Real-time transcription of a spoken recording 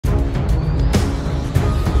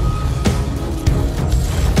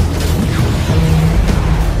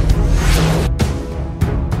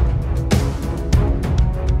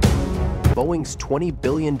Boeing's $20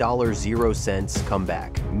 billion zero-cents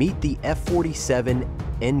comeback. Meet the F-47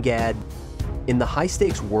 NGAD. In the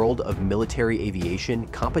high-stakes world of military aviation,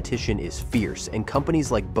 competition is fierce, and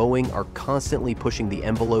companies like Boeing are constantly pushing the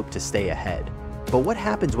envelope to stay ahead. But what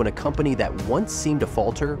happens when a company that once seemed to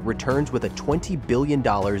falter returns with a $20 billion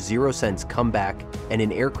zero-cents comeback and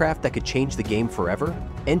an aircraft that could change the game forever?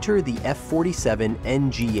 Enter the F-47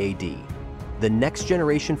 NGAD, the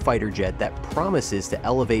next-generation fighter jet that promises to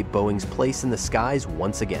elevate Boeing's place in the skies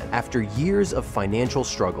once again. After years of financial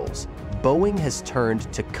struggles, Boeing has turned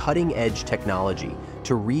to cutting-edge technology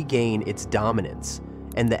to regain its dominance,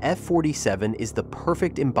 and the F-47 is the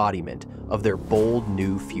perfect embodiment of their bold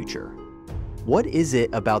new future. What is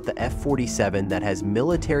it about the F-47 that has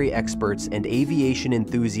military experts and aviation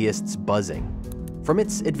enthusiasts buzzing? From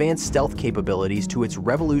its advanced stealth capabilities to its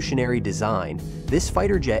revolutionary design, this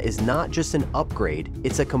fighter jet is not just an upgrade,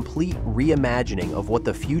 it's a complete reimagining of what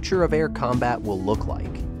the future of air combat will look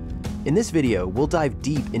like. In this video, we'll dive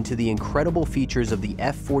deep into the incredible features of the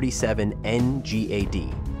F-47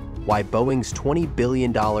 NGAD, why Boeing's $20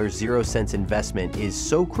 billion zero-cents investment is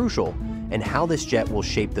so crucial, and how this jet will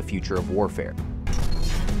shape the future of warfare.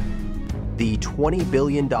 The $20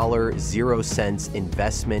 billion zero-cents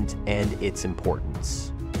investment and its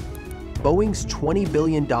importance. Boeing's $20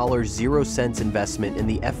 billion zero-cents investment in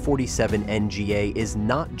the F-47 NGA is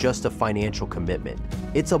not just a financial commitment.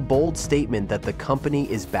 It's a bold statement that the company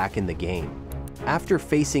is back in the game. After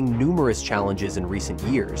facing numerous challenges in recent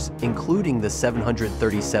years, including the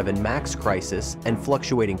 737 MAX crisis and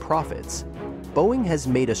fluctuating profits, Boeing has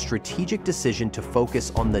made a strategic decision to focus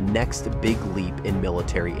on the next big leap in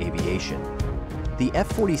military aviation. The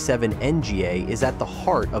F-47 NGA is at the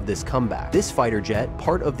heart of this comeback. This fighter jet,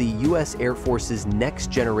 part of the U.S. Air Force's Next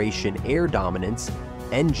Generation Air Dominance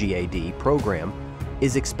 (NGAD) program,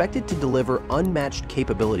 is expected to deliver unmatched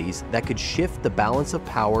capabilities that could shift the balance of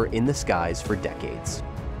power in the skies for decades.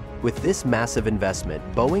 With this massive investment,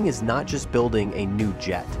 Boeing is not just building a new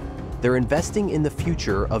jet. They're investing in the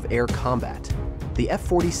future of air combat. The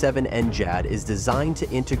F-47 NGAD is designed to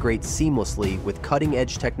integrate seamlessly with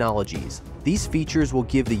cutting-edge technologies. These features will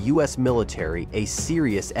give the U.S. military a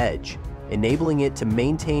serious edge, enabling it to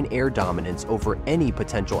maintain air dominance over any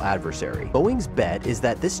potential adversary. Boeing's bet is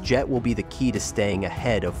that this jet will be the key to staying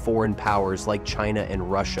ahead of foreign powers like China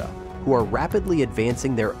and Russia, who are rapidly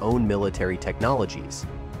advancing their own military technologies.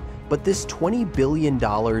 But this $20 billion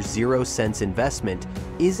zero-cents investment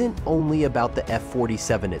isn't only about the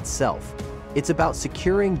F-47 itself. It's about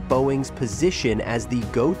securing Boeing's position as the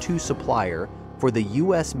go-to supplier for the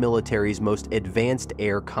U.S. military's most advanced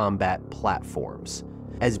air combat platforms.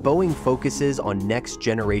 As Boeing focuses on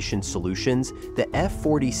next-generation solutions, the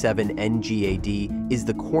F-47 NGAD is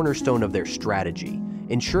the cornerstone of their strategy,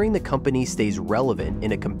 ensuring the company stays relevant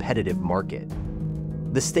in a competitive market.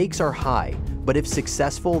 The stakes are high, but if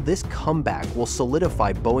successful, this comeback will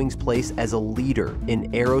solidify Boeing's place as a leader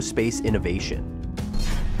in aerospace innovation.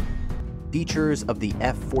 Features of the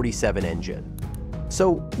F-47 engine.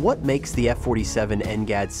 So, what makes the F-47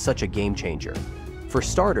 NGAD such a game-changer? For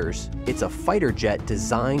starters, it's a fighter jet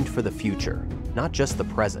designed for the future, not just the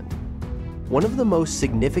present. One of the most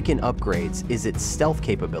significant upgrades is its stealth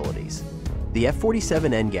capabilities. The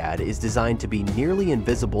F-47 NGAD is designed to be nearly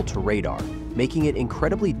invisible to radar, making it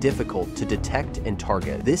incredibly difficult to detect and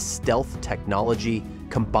target. This stealth technology,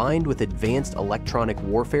 combined with advanced electronic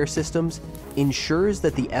warfare systems, ensures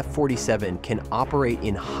that the F-47 can operate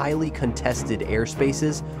in highly contested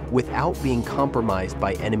airspaces without being compromised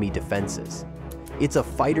by enemy defenses. It's a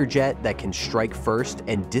fighter jet that can strike first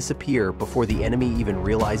and disappear before the enemy even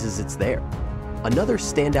realizes it's there. Another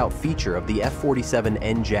standout feature of the F-47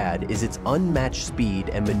 NGAD is its unmatched speed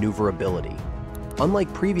and maneuverability.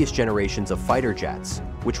 Unlike previous generations of fighter jets,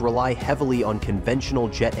 which rely heavily on conventional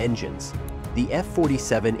jet engines, the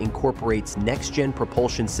F-47 incorporates next-gen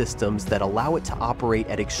propulsion systems that allow it to operate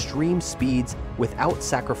at extreme speeds without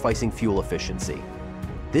sacrificing fuel efficiency.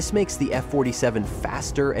 This makes the F-47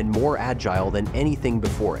 faster and more agile than anything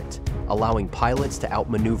before it, allowing pilots to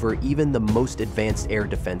outmaneuver even the most advanced air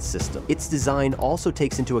defense system. Its design also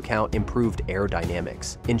takes into account improved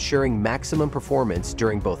aerodynamics, ensuring maximum performance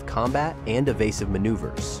during both combat and evasive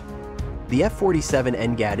maneuvers. The F-47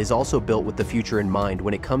 NGAD is also built with the future in mind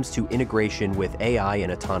when it comes to integration with AI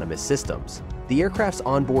and autonomous systems. The aircraft's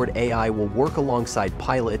onboard AI will work alongside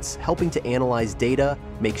pilots, helping to analyze data,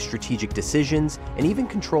 make strategic decisions, and even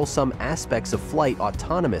control some aspects of flight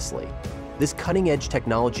autonomously. This cutting-edge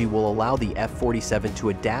technology will allow the F-47 to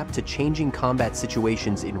adapt to changing combat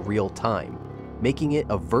situations in real time, making it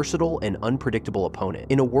a versatile and unpredictable opponent.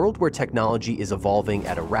 In a world where technology is evolving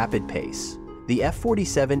at a rapid pace, The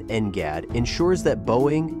F-47 NGAD ensures that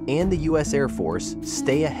Boeing and the U.S. Air Force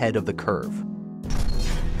stay ahead of the curve.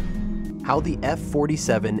 How the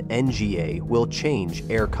F-47 NGA will change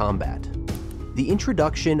air combat. The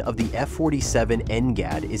introduction of the F-47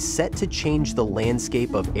 NGAD is set to change the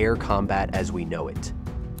landscape of air combat as we know it.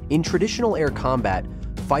 In traditional air combat,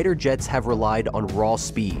 fighter jets have relied on raw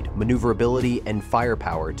speed, maneuverability, and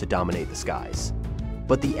firepower to dominate the skies.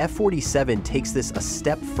 But the F-47 takes this a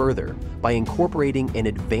step further by incorporating an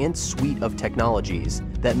advanced suite of technologies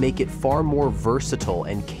that make it far more versatile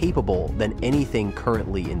and capable than anything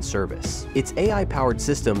currently in service. Its AI-powered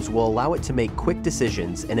systems will allow it to make quick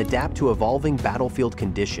decisions and adapt to evolving battlefield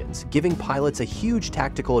conditions, giving pilots a huge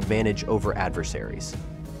tactical advantage over adversaries.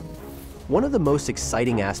 One of the most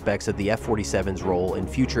exciting aspects of the F-47's role in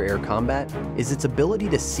future air combat is its ability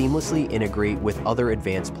to seamlessly integrate with other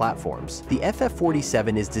advanced platforms. The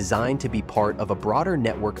FF-47 is designed to be part of a broader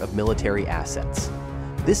network of military assets.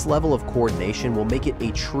 This level of coordination will make it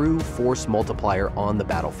a true force multiplier on the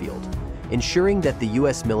battlefield, ensuring that the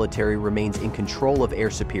U.S. military remains in control of air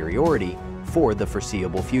superiority for the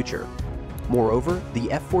foreseeable future. Moreover,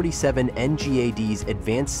 the F-47 NGAD's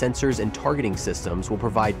advanced sensors and targeting systems will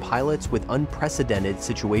provide pilots with unprecedented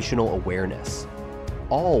situational awareness,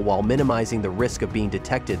 all while minimizing the risk of being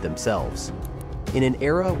detected themselves. In an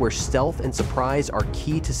era where stealth and surprise are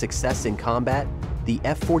key to success in combat, the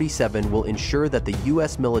F-47 will ensure that the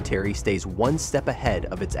U.S. military stays one step ahead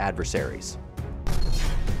of its adversaries.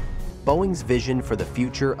 Boeing's vision for the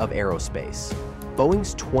future of aerospace.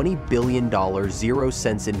 Boeing's $20 billion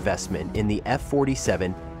zero-cents investment in the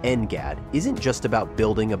F-47 NGAD isn't just about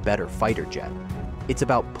building a better fighter jet. It's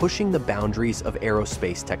about pushing the boundaries of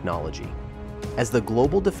aerospace technology. As the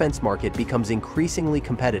global defense market becomes increasingly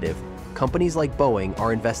competitive, companies like Boeing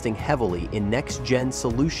are investing heavily in next-gen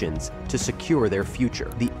solutions to secure their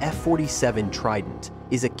future. The F-47 Trident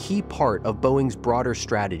is a key part of Boeing's broader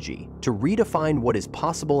strategy to redefine what is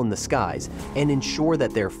possible in the skies and ensure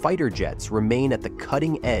that their fighter jets remain at the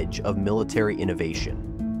cutting edge of military innovation.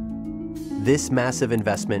 This massive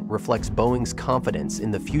investment reflects Boeing's confidence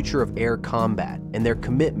in the future of air combat and their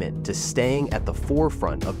commitment to staying at the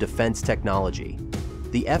forefront of defense technology.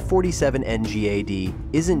 The F-47 NGAD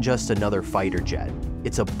isn't just another fighter jet.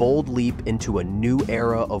 It's a bold leap into a new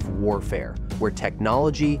era of warfare, where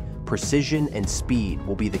technology, precision, and speed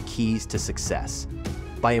will be the keys to success.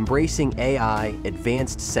 By embracing AI,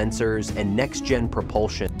 advanced sensors, and next-gen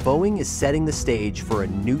propulsion, Boeing is setting the stage for a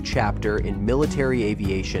new chapter in military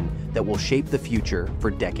aviation that will shape the future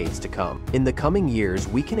for decades to come. In the coming years,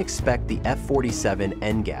 we can expect the F-47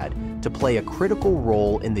 NGAD to play a critical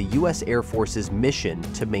role in the U.S. Air Force's mission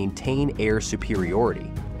to maintain air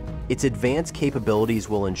superiority. Its advanced capabilities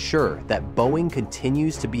will ensure that Boeing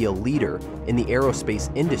continues to be a leader in the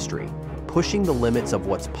aerospace industry, pushing the limits of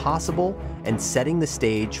what's possible and setting the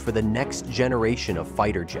stage for the next generation of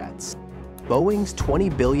fighter jets. Boeing's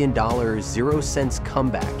 $20 billion zero-cents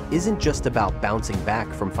comeback isn't just about bouncing back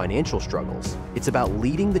from financial struggles. It's about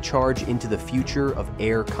leading the charge into the future of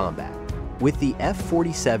air combat. With the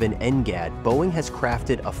F-47 NGAD, Boeing has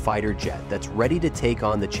crafted a fighter jet that's ready to take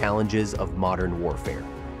on the challenges of modern warfare.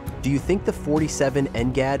 Do you think the 47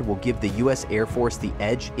 NGAD will give the U.S. Air Force the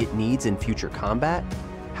edge it needs in future combat?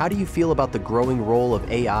 How do you feel about the growing role of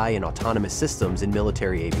AI and autonomous systems in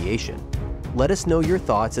military aviation? Let us know your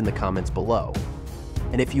thoughts in the comments below.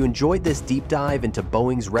 And if you enjoyed this deep dive into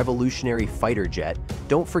Boeing's revolutionary fighter jet,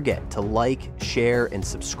 don't forget to like, share, and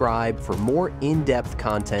subscribe for more in-depth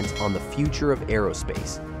content on the future of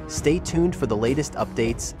aerospace. Stay tuned for the latest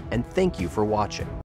updates, and thank you for watching.